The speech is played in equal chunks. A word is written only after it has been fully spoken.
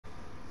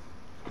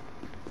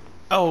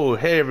Oh,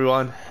 hey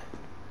everyone,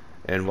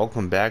 and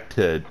welcome back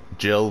to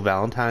Jill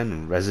Valentine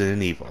and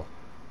Resident Evil.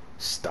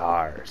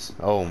 Stars.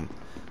 Oh,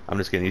 I'm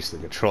just getting used to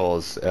the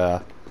controls.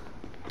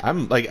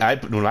 I'm like,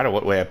 no matter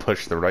what way I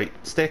push the right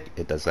stick,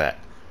 it does that.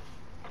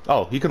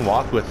 Oh, you can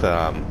walk with, you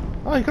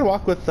can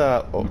walk with,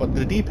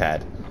 the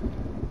D-pad.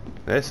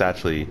 This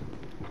actually,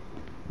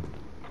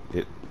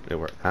 it,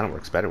 kind of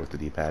works better with the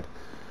D-pad.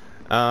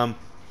 Um,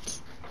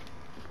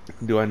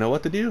 do I know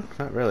what to do?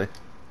 Not really.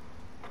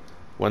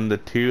 When the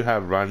two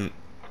have run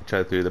each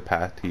other through, the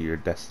path to your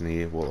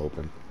destiny will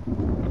open.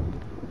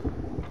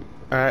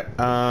 Alright,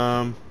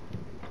 I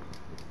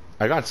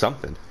got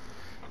something.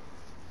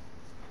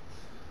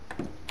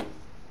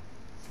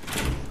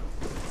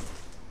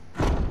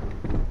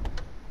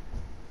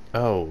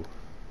 Oh.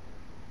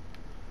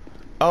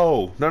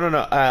 Oh, no, no,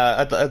 no.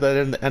 At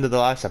the end of the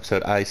last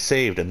episode, I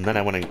saved and then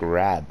I went and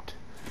grabbed,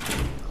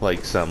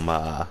 like, some,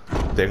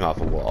 thing off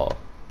a wall.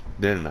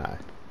 Didn't I?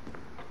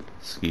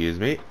 Excuse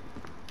me.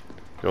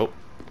 Nope.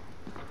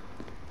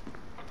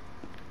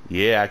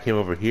 Yeah, I came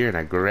over here and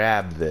I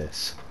grabbed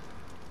this.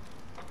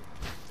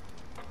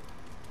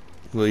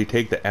 Will you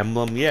take the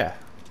emblem? Yeah.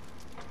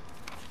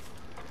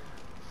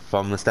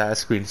 From the status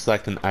screen,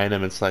 select an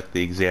item and select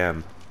the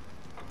exam.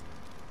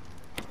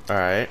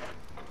 Alright.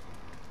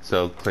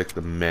 So click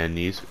the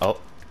menus. Oh.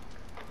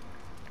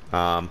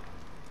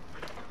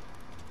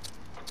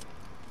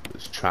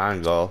 This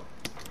triangle.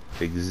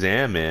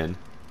 Examine.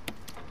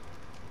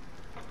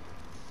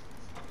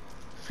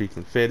 If you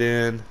can fit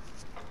in.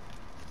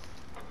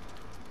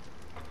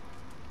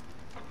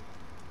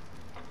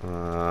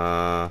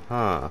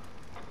 Huh.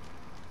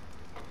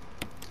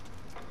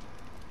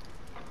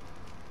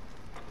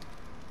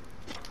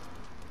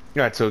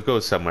 Alright, so it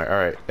goes somewhere.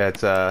 Alright,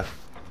 that's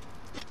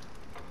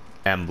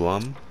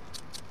emblem.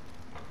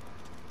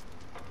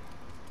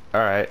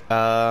 Alright,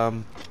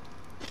 alright,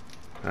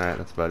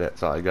 that's about it.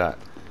 That's all I got.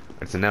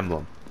 It's an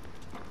emblem.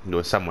 It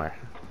goes somewhere.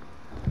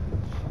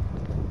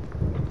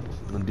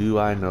 Do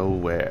I know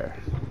where?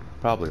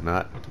 Probably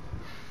not.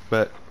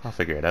 But I'll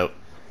figure it out.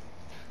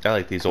 I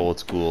like these old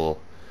school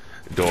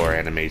door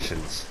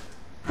animations.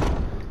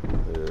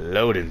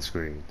 Loading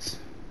screens.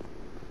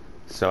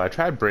 So I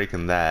tried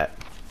breaking that.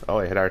 Oh,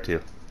 I hit R2.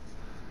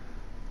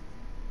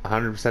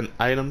 100%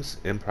 items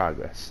in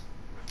progress.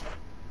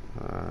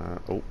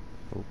 Oh.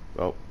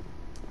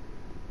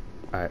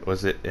 Alright,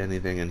 was it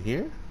anything in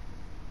here?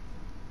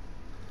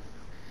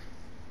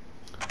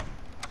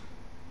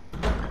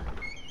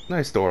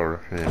 Nice door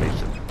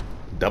animation.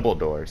 Double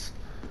doors.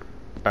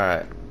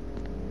 Alright.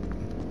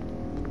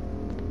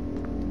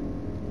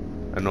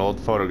 An old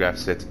photograph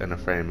sits in a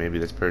frame. Maybe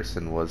this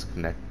person was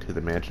connected to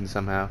the mansion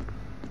somehow.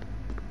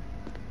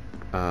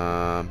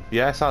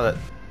 Yeah, I saw that.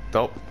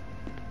 Dope.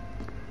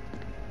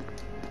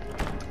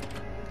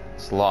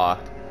 It's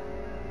locked.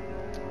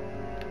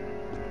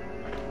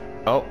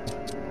 Oh.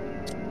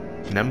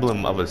 An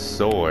emblem of a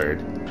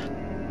sword.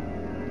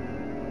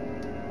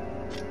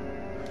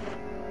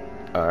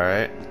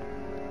 Alright.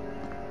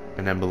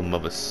 An emblem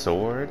of a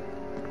sword.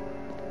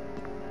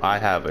 I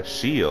have a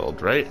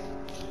shield, right?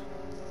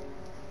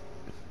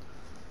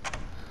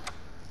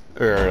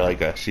 Or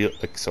like a shield,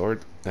 like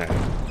sword. What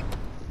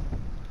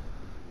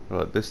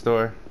about this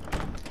door?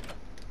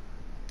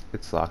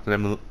 It's locked. An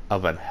emblem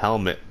of a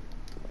helmet.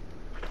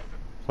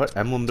 What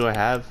emblem do I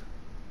have?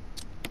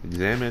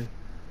 Examine.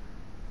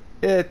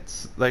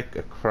 It's like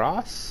a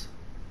cross?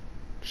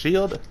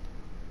 Shield?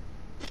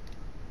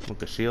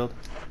 Look, a shield.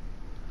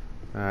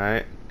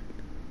 Alright.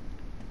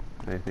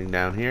 Anything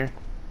down here?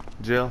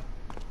 Jill?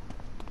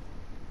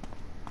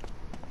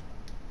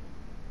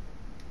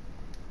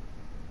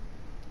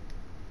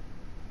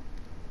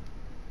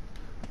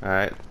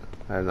 Alright.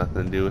 That has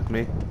nothing to do with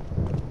me.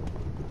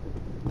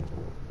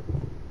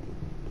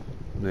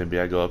 Maybe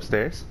I go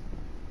upstairs.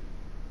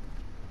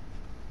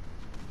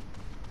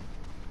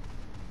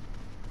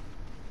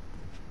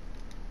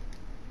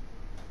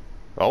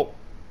 Oh.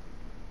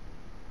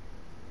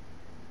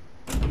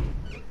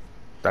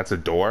 That's a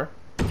door?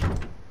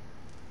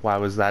 Why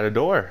was that a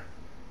door?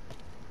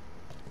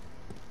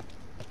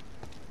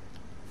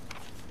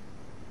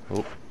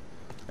 Oh.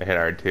 I hit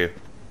R2.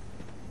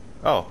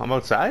 Oh, I'm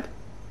outside?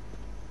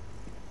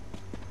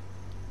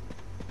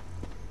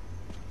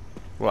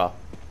 Well.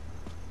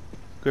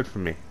 Good for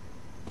me.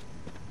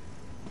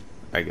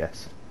 I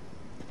guess.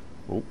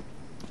 Oh.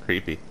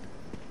 Creepy.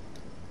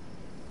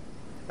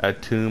 A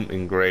tomb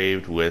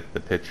engraved with the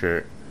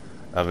picture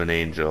of an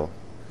angel.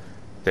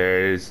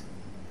 There's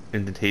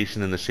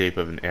indentation in the shape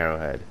of an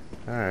arrowhead.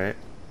 Alright.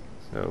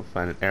 So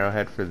find an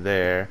arrowhead for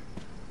there.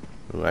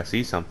 Ooh, I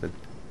see something.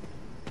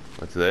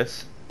 What's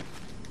this?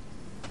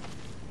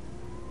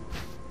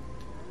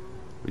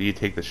 Will you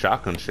take the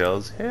shotgun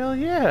shells? Hell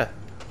yeah!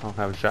 I don't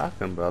have a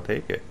shotgun, but I'll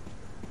take it.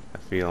 I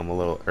feel I'm a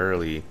little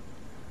early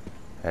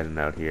heading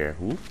out here.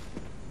 Ooh.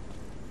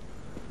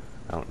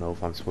 I don't know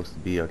if I'm supposed to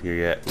be out here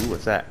yet. Ooh,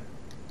 what's that?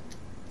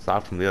 It's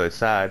locked from the other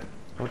side.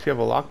 Don't you have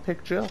a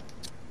lockpick, Jill?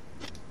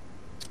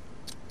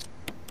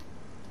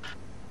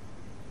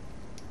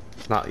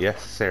 It's not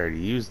necessary to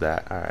use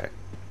that. Alright.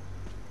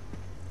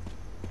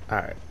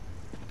 Alright.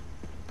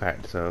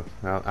 Alright, so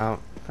I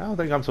don't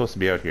think I'm supposed to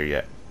be out here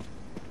yet.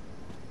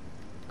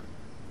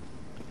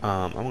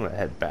 I'm gonna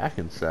head back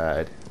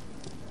inside.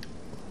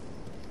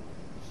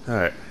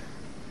 Alright.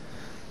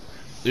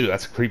 Ooh,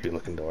 that's a creepy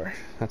looking door.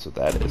 That's what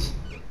that is.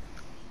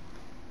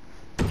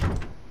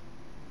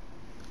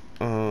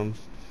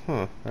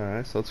 Huh.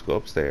 Alright, so let's go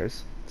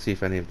upstairs. See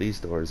if any of these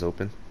doors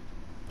open.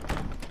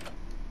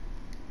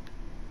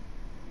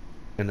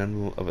 An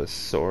emblem of a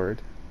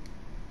sword.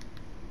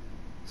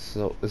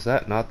 So, is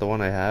that not the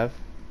one I have?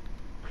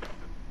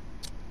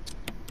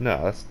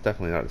 No, that's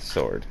definitely not a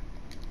sword.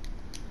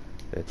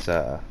 It's,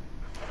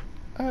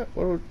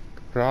 what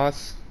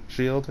cross?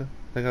 Shield?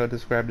 I think I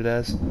described it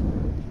as.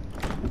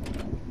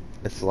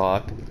 It's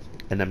locked.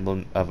 An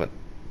emblem of an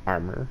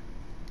armor.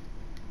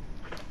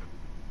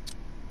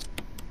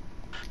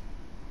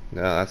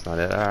 No, that's not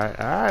it. Alright,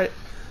 alright.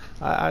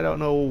 I don't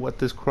know what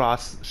this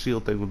cross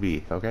shield thing would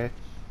be, okay?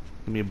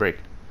 Give me a break.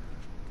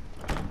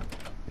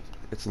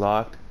 It's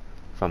locked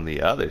from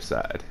the other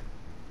side.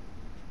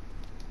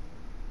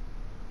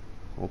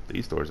 Hope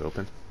these doors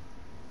open.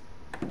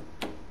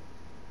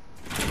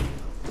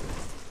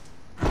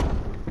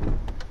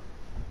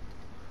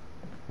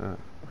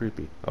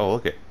 Creepy. Oh,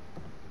 look it.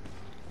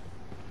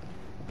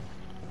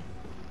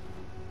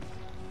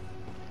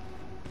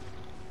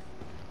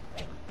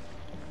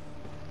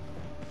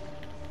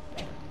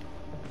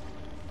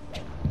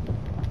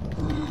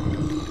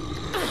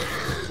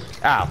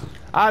 Ow.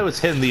 I was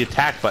hitting the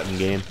attack button,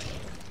 game.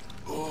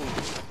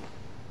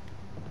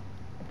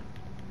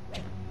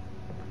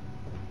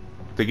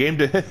 The game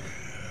did.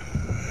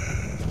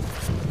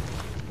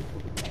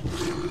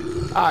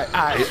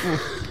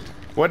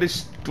 What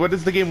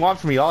does the game want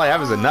from me? All I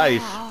have is a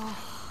knife.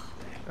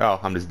 Oh,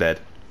 I'm just dead.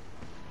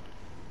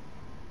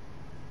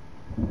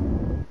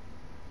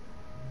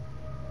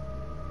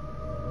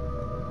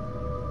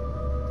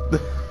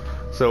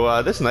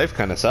 So, this knife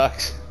kind of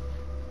sucks.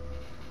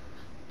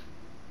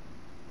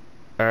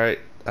 Alright,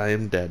 I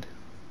am dead.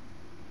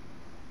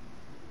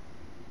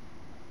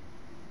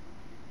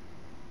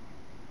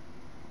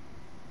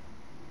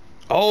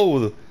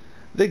 Oh,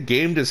 the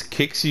game just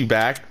kicks you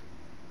back.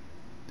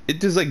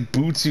 It just like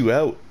boots you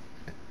out.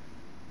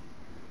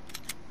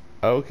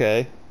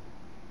 Okay.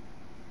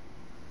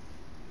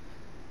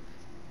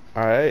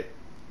 Alright.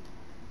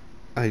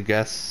 I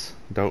guess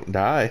don't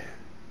die.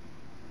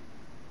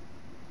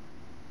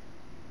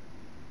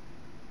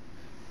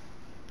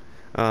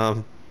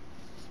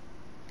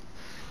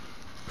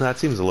 That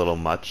seems a little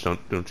much, don't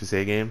you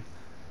say, game?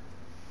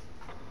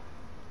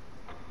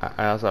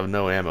 I also have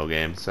no ammo,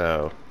 game,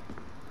 so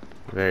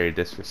very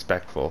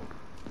disrespectful.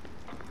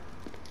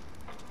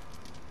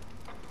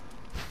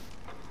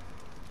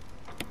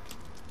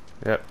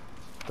 Yep.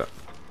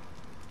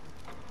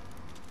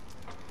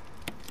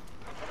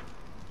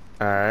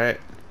 Alright.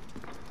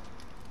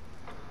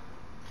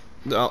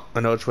 No,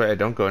 I know which way I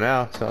don't go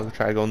now, so I'll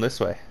try going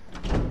this way.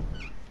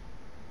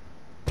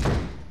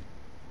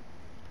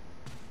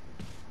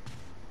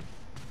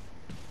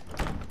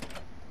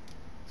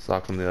 It's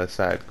locked on the other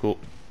side. Cool.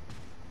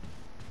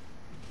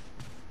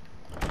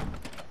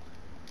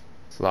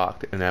 It's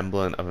locked. An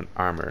emblem of an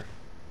armor.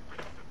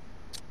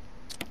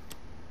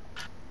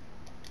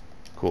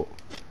 Cool.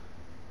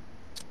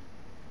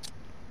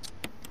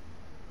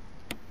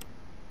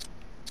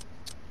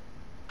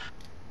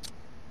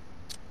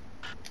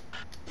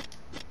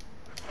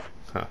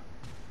 Huh.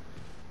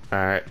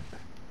 Alright.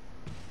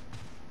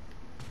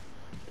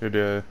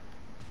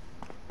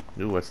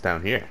 Ooh, what's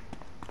down here?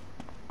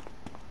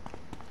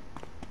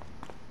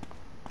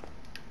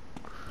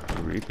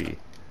 Creepy.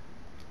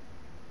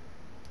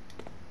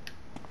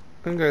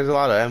 I think there's a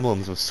lot of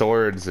emblems of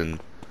swords and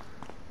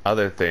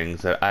other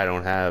things that I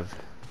don't have.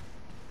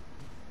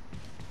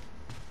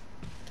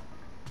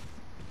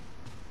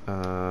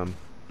 Oh.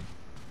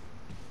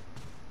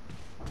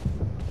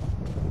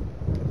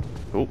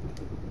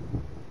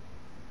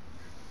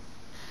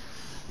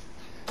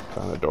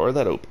 Found a door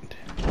that opened.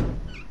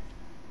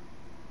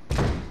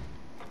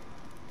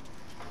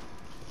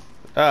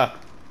 Ah.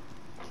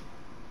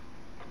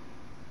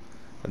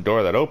 The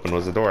door that opened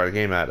was the door I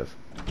came out of.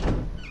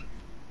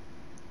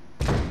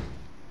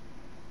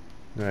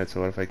 Alright,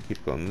 so what if I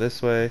keep going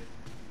this way?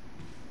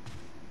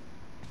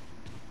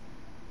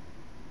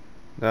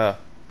 Ah.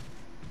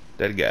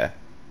 Dead guy.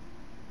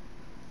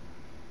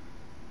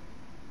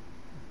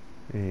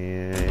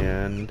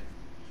 And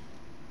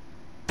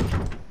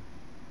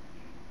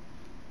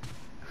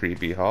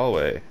creepy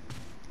hallway.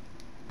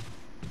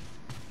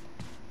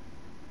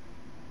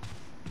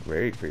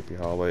 Very creepy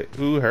hallway.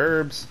 Ooh,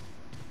 herbs.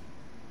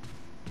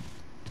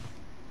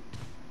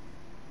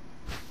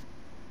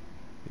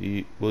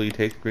 Will you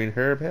take the green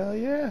herb? Hell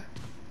yeah.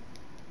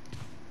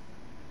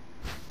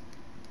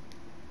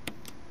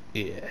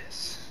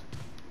 Yes.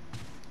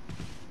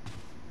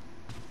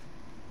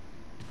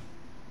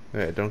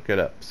 Alright, don't get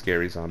up,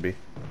 scary zombie.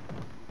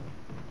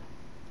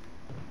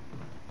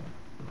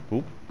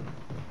 Oop.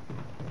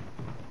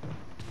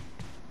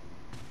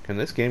 Can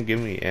this game give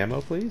me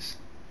ammo, please?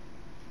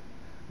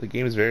 The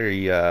game is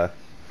very,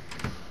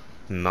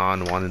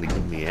 non-wanting to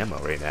give me ammo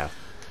right now.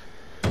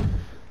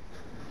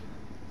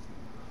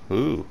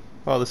 Ooh.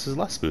 Oh, this is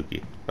less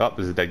spooky. Oh,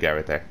 there's a dead guy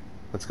right there.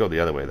 Let's go the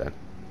other way then.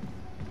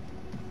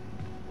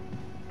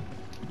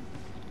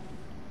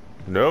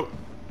 Nope.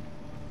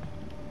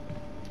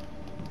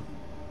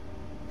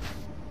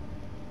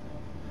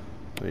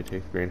 Let me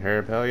take the green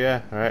herb. Hell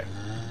yeah. Alright.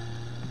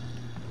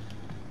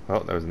 Oh,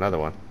 there was another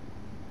one.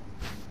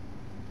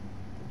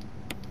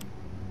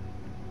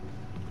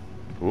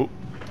 Ooh.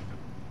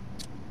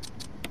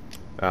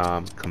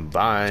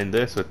 Combine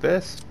this with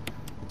this.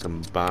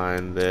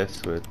 Combine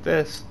this with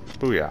this.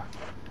 Booyah.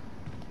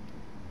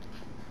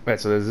 Right,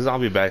 so there's a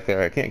zombie back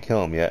there. I can't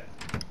kill him yet.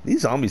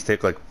 These zombies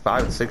take like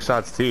 5 to 6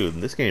 shots too,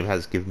 and this game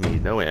has given me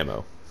no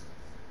ammo.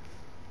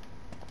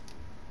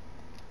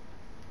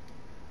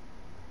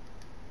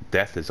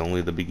 Death is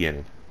only the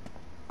beginning.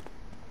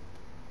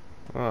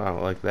 Oh, I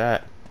don't like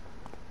that.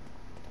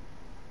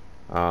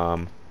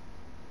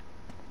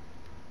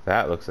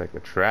 That looks like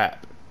a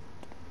trap.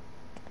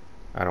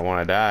 I don't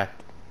want to die.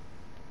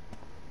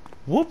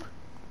 Whoop!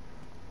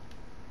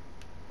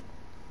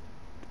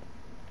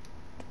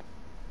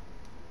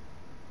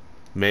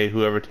 May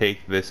whoever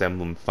take this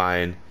emblem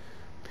find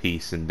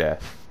peace and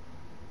death.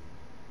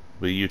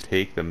 Will you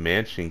take the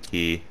mansion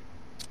key?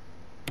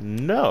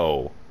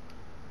 No.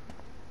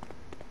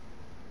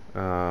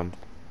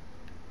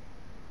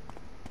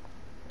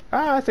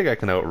 I think I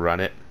can outrun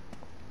it.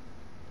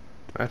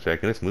 Actually, I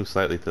can just move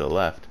slightly to the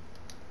left.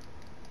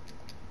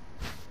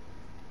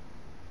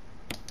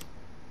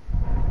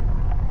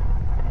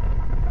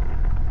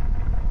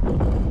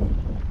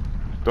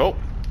 Oh,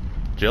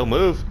 Jill,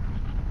 move.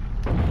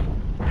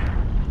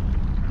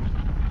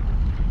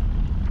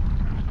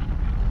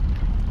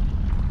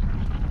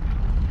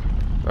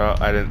 Oh,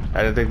 I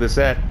didn't think this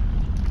said.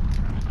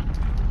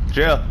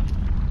 Jill.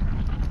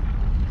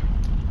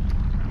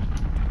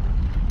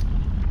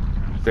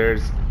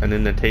 There's an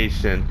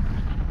indentation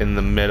in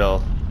the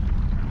middle.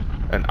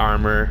 An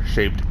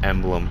armor-shaped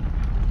emblem.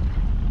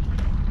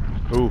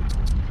 Ooh.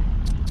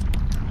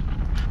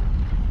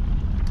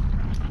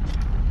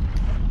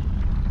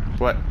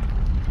 What?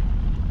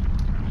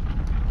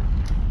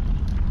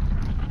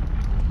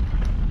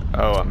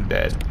 Oh, I'm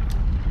dead.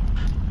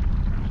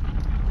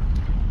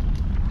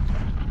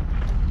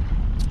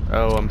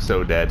 Oh, I'm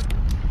so dead.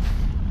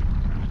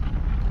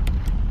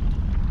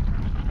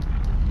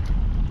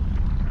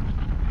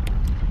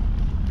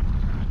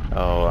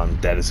 Oh, I'm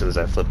dead as soon as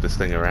I flip this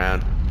thing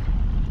around.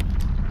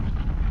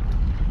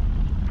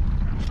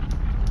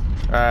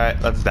 Alright,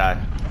 let's die.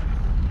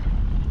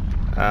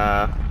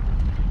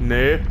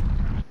 No.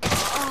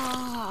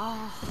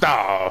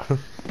 Oh.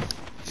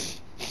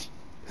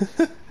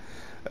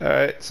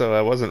 Alright, so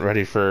I wasn't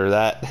ready for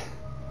that.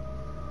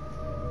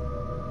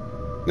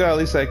 No, at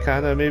least I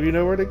kinda maybe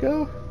know where to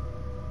go.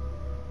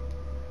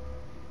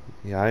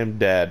 Yeah, I am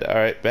dead.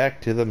 Alright, back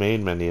to the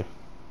main menu.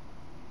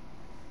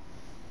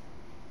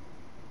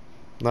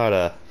 Not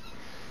a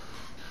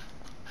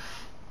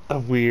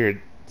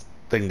weird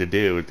thing to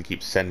do to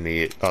keep sending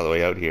me all the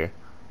way out here.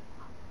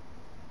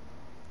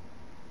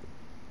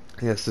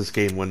 I guess this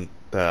game wouldn't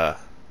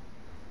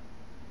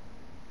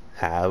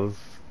have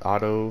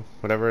auto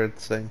whatever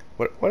it's saying.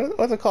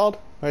 What's it called?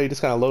 Where you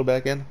just kind of load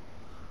back in,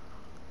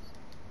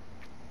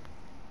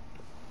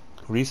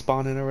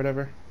 respawning or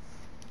whatever.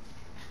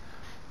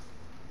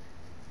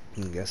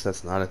 I guess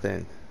that's not a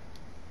thing.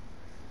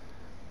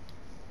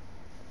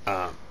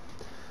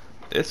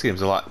 This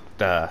game's a lot.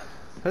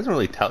 Doesn't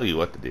really tell you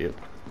what to do.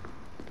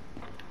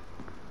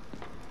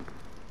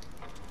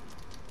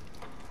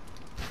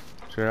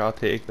 Sure, I'll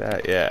take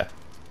that. Yeah.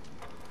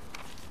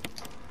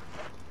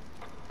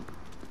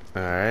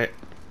 All right.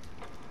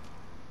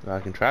 Well, I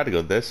can try to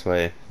go this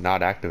way,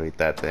 not activate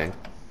that thing.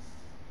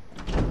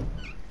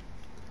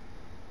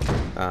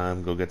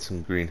 Go get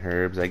some green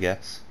herbs, I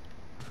guess.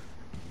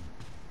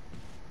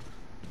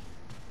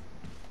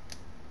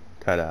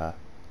 Ta-da.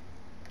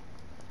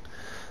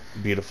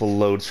 Beautiful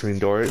load screen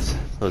doors.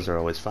 Those are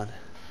always fun.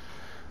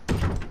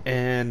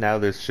 And now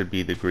there should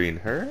be the green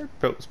herb.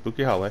 Oh,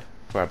 spooky hallway.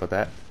 Sorry about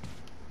that.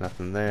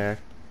 Nothing there.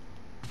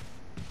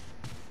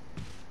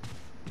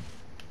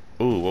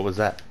 Ooh, what was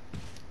that?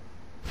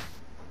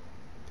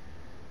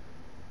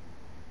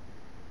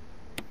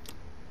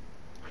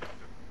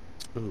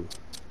 Ooh,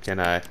 can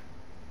I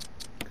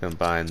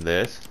combine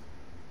this?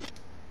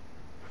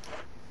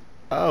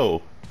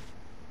 Oh.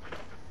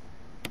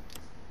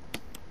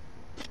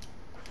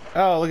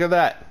 Oh, look at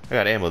that. I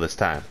got ammo this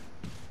time.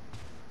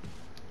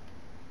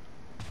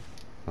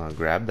 I'll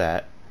grab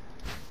that.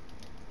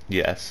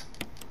 Yes.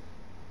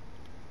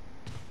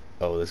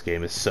 Oh, this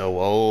game is so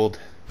old.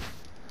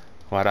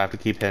 Why do I have to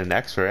keep hitting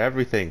X for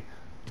everything?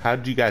 How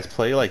did you guys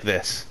play like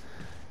this?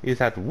 You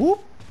just have to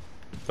whoop.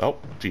 Oh,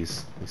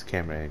 jeez. These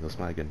camera angles,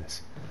 my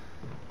goodness.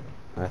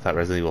 I thought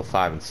Resident Evil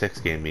 5 and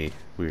 6 gave me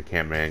weird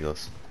camera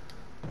angles.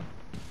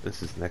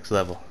 This is next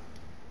level.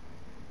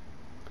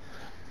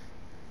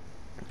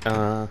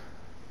 Nope.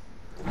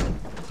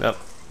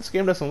 This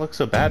game doesn't look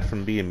so bad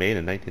from being made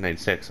in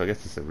 1996, so I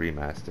guess it's a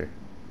remaster.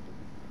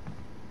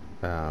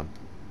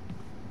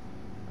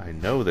 I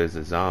know there's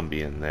a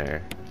zombie in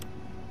there.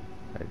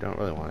 I don't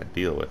really want to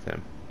deal with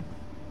him.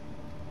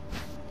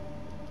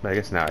 But I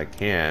guess now I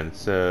can,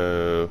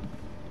 so...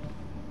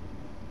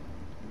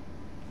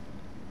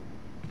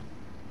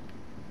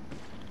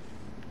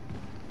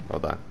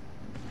 Hold on.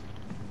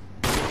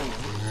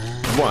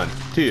 1,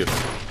 2,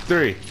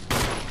 3,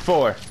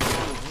 4,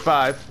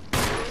 5,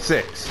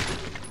 6.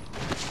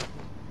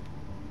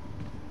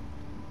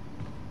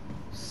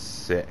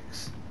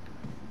 6.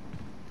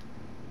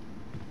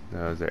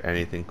 Now, is there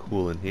anything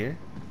cool in here?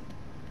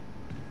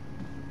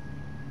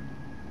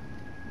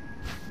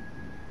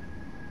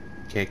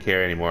 Can't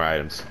carry any more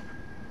items.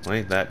 Well,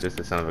 ain't that just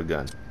the son of a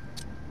gun?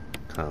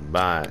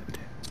 Combined.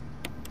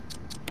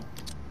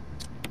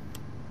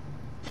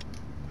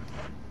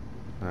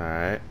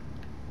 Alright.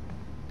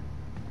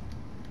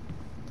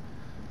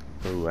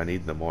 Ooh, I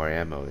need the more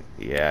ammo.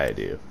 Yeah, I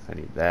do. I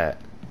need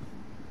that.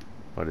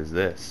 What is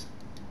this?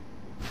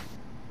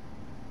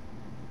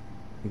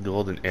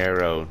 Golden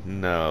arrow.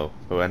 No.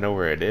 But I know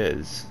where it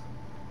is.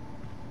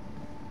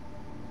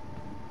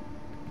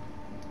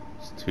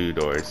 It's 2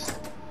 doors.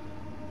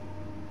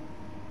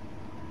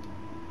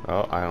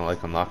 Oh, I don't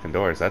like unlocking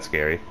doors. That's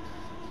scary.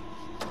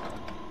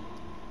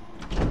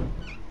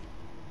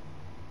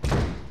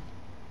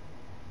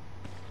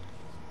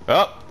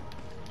 Oh!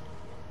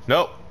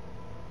 Nope.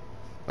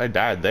 I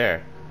died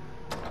there.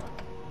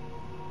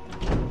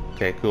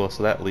 Okay, cool.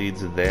 So that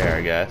leads there,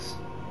 I guess.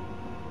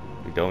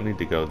 We don't need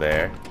to go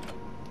there.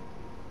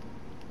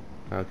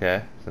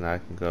 Okay, so now I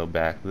can go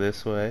back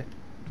this way.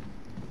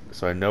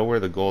 So I know where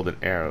the golden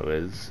arrow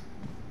is.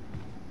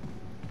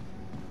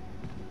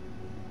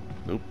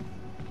 Nope.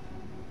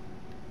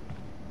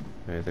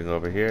 Anything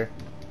over here?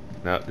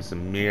 No, it's a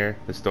mirror.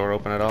 Is this door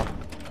open at all?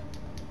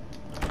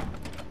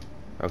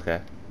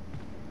 Okay.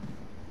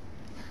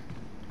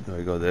 Do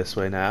we go this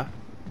way now?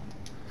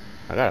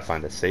 I gotta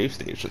find a save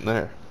station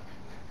there.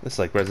 This is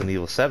like Resident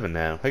Evil 7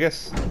 now, I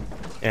guess.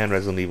 And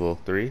Resident Evil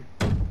 3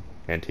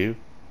 and 2.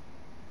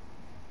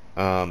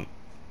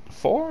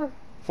 4?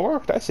 4?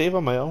 Could I save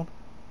on my own?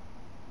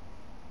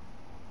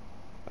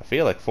 I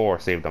feel like 4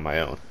 saved on my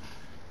own.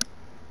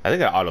 I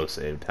think I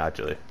auto-saved,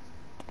 actually.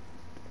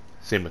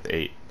 Same with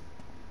 8.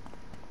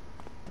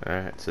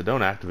 Alright, so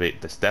don't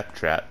activate the step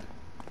trap.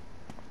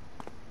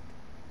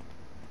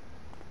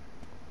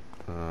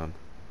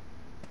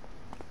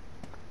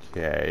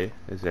 Okay,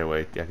 is there a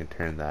way I can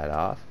turn that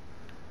off?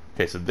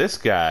 Okay, so this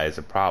guy is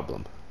a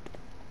problem.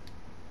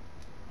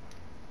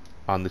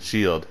 On the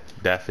shield,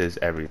 death is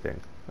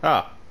everything.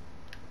 Ah!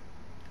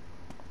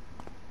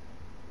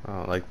 I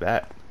don't like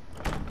that.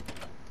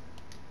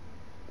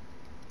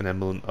 An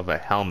emblem of a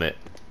helmet.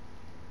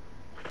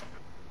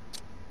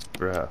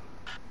 Bruh.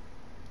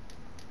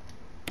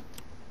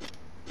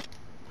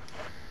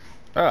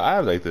 Oh, I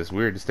have like this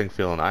weird distinct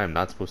feeling I am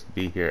not supposed to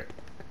be here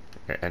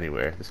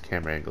anywhere. This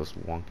camera angle's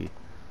wonky.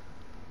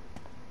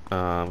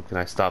 Can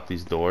I stop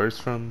these doors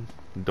from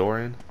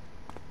dooring?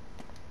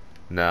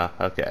 No,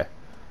 okay.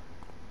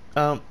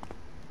 I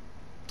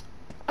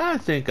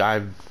think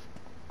I've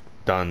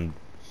gone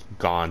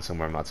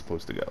somewhere I'm not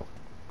supposed to go.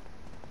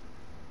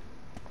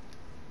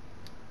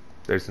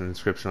 There's an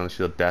inscription on the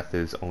shield, death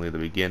is only the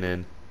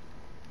beginning.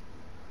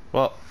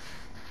 Well,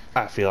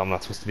 I feel I'm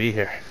not supposed to be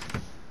here.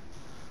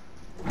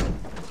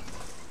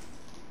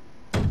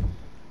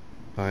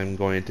 I'm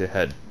going to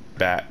head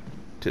back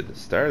to the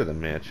start of the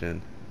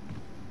mansion.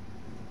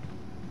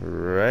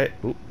 Right.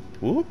 Whoop,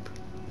 whoop.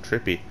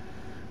 Trippy.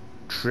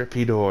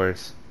 Trippy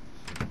doors.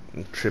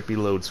 Trippy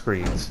load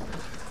screens.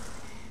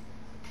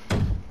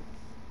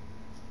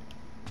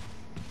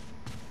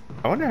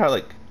 I wonder how,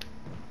 like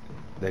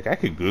I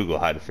could Google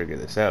how to figure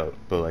this out,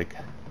 but like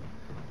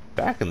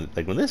back in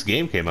when this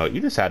game came out, you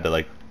just had to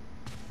like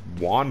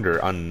wander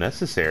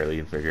unnecessarily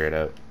and figure it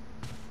out.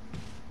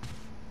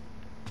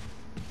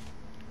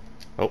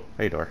 Oh,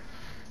 hey door.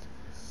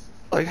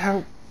 Like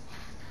how?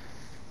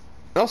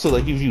 Also,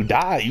 like if you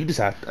die, you just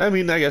have to, I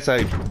mean, I guess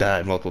I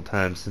died multiple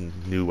times and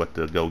knew what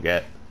to go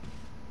get.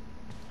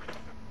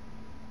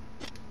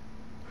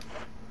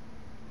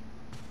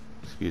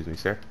 Excuse me,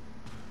 sir.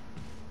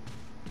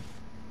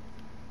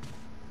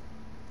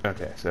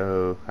 Okay,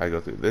 so I go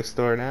through this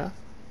door now.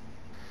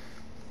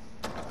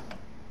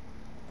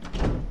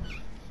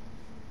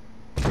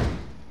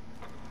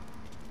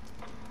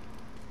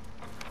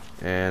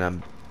 And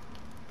I'm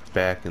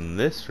back in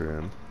this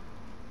room.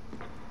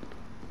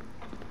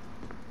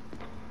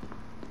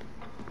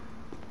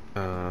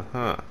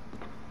 Uh-huh.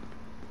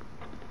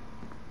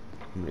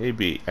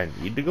 Maybe I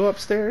need to go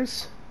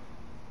upstairs?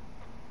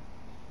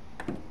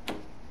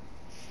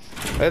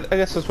 I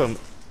guess that's what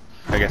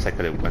I guess I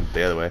could have went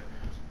the other way.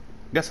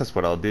 I guess that's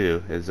what I'll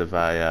do, is if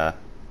I,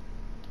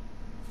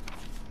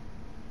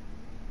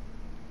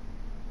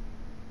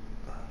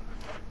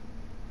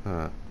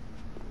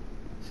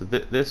 So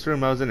this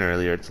room I was in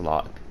earlier, it's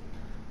locked.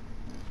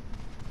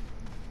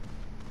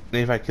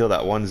 And if I kill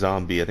that one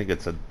zombie, I think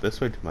it's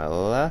this way to my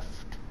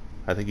left.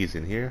 I think he's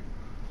in here.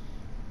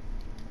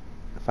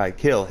 If I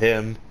kill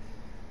him,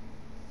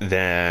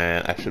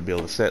 then I should be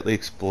able to slightly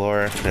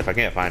explore. And if I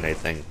can't find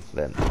anything,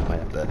 then I might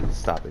have to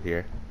stop it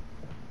here.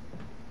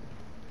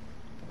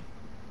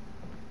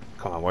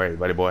 Come on, where are you,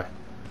 buddy boy?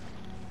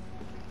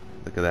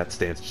 Look at that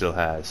stance Jill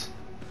has.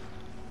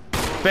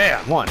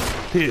 Bam! 1,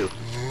 2,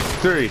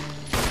 3,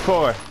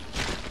 4.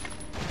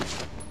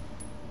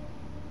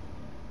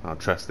 I don't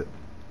trust it.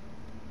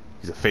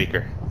 He's a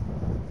faker.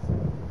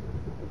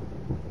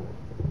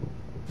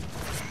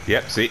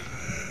 Yep, see?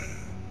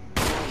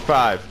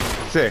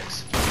 5,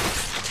 6,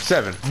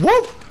 7.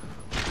 Whoa!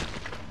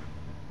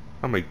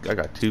 How many? I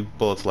got 2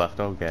 bullets left.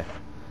 Okay.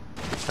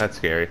 That's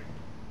scary.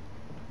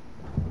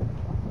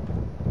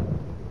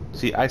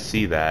 See, I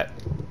see that.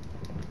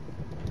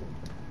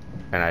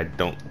 And I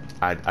don't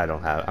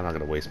have, I'm not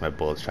gonna waste my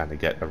bullets trying to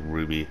get a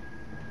ruby.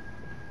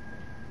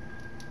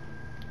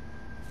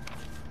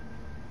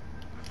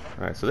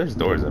 Alright, so there's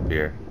doors up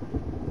here.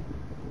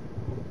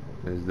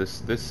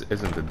 This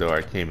isn't the door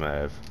I came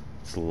out of.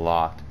 It's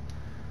locked.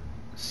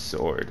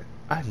 Sword.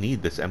 I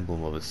need this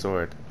emblem of a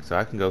sword. So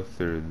I can go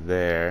through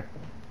there.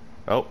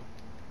 Oh.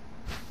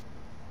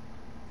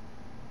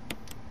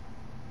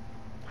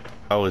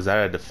 Oh, is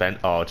that a defense?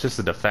 Oh, it's just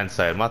a defense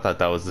item. I thought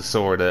that was the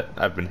sword that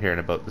I've been hearing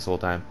about this whole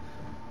time.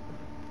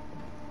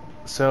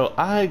 So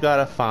I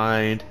gotta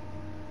find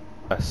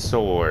a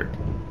sword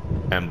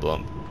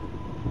emblem.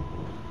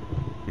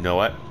 You know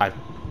what? I've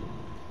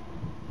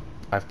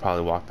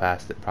probably walked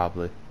past it,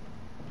 probably.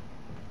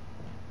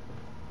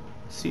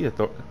 See a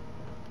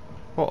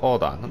well,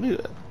 hold on. Let me.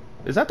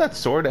 Is that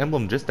sword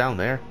emblem just down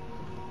there?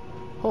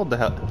 Hold the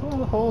hell.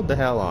 Hold the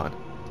hell on.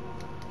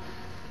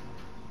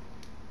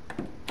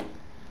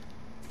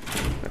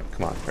 Right,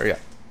 come on, hurry up.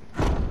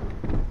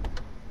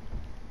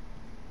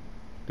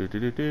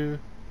 Do.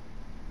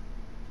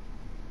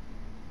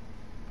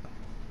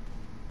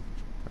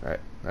 Alright,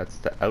 that's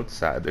the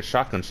outside. The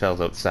shotgun shell's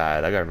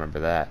outside. I gotta remember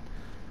that.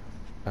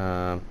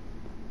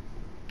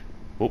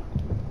 Oh.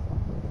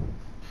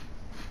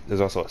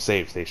 There's also a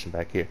save station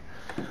back here.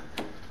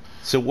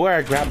 So where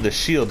I grabbed the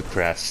shield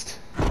crest,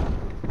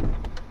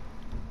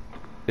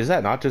 is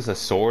that not just a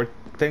sword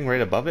thing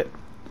right above it?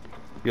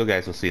 You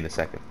guys will see in a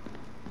second.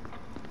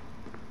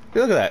 Hey,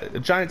 look at that, a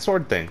giant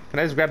sword thing. Can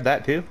I just grab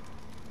that too?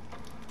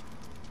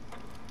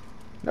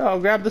 No,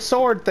 grab the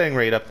sword thing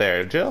right up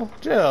there, Jill.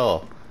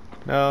 Jill.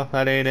 No,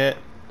 that ain't it.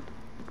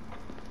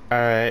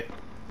 Alright.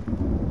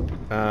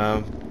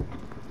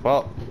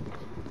 Well,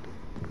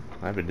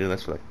 I've been doing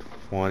this for like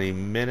 20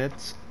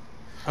 minutes.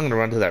 I'm gonna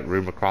run to that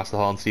room across the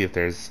hall and see if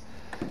there's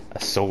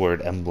a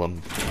sword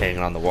emblem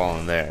hanging on the wall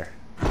in there.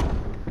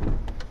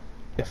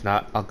 If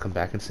not, I'll come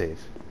back and save.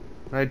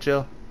 Right,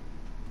 Jill?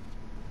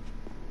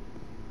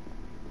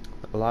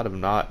 A lot of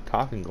not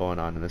talking going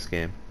on in this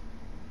game.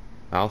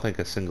 I don't think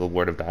a single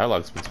word of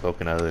dialogue's been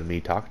spoken other than me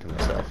talking to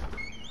myself.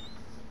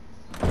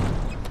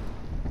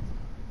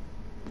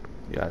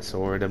 You got a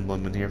sword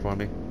emblem in here for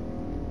me?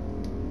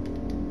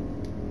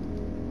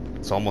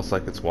 It's almost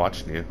like it's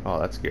watching you. Oh,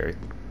 that's scary.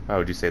 Why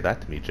would you say that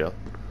to me, Jill?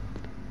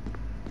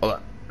 Hold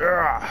on.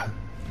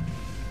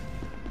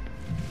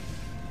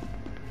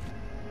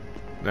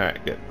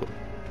 Alright, good, cool.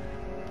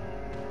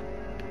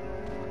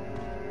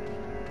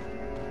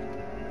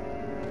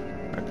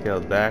 I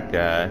killed that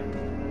guy.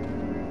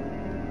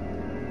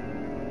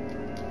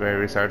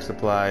 Various art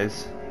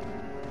supplies.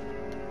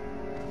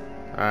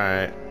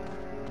 Alright.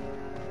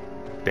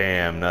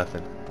 Damn,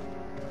 nothing.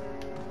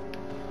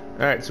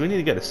 Alright, so we need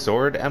to get a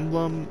sword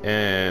emblem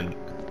and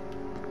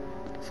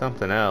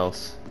something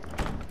else.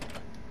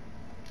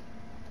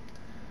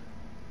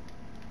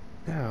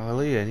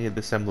 Golly, I need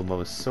this emblem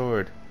of a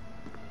sword.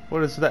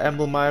 What is the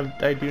emblem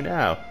I do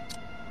now?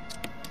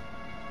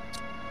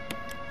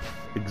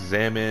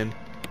 Examine.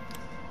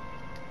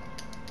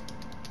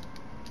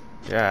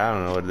 Yeah, I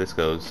don't know where this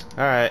goes.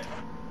 Alright.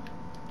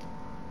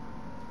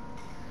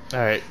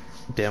 Alright.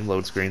 Damn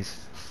load screens.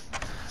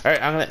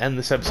 Alright, I'm gonna end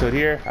this episode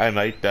here. I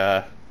might,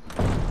 I'm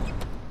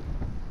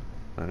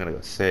gonna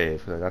go save,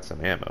 because I got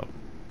some ammo.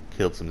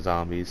 Killed some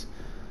zombies.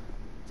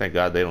 Thank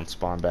God they don't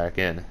spawn back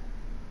in.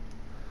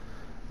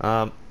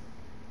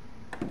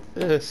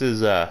 This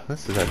is a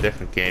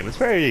different game. It's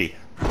very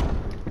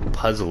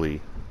puzzly,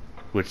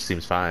 which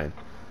seems fine.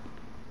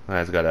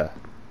 I just gotta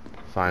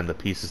find the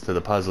pieces to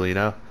the puzzle, you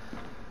know?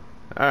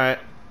 Alright.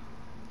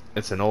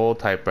 It's an old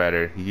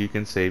typewriter. You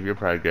can save your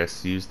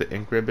progress. Use the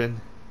ink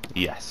ribbon.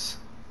 Yes.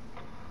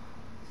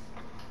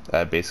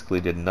 I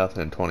basically did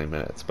nothing in 20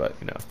 minutes, but,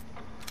 you know.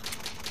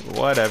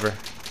 Whatever.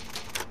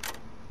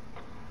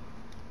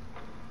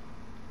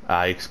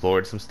 I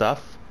explored some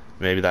stuff.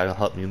 Maybe that'll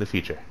help me in the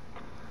future.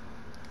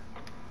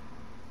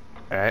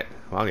 Alright,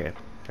 come on game.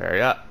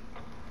 Hurry up.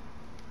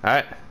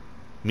 Alright.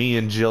 Me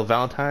and Jill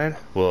Valentine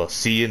will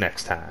see you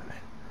next time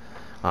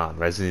on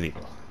Resident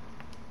Evil.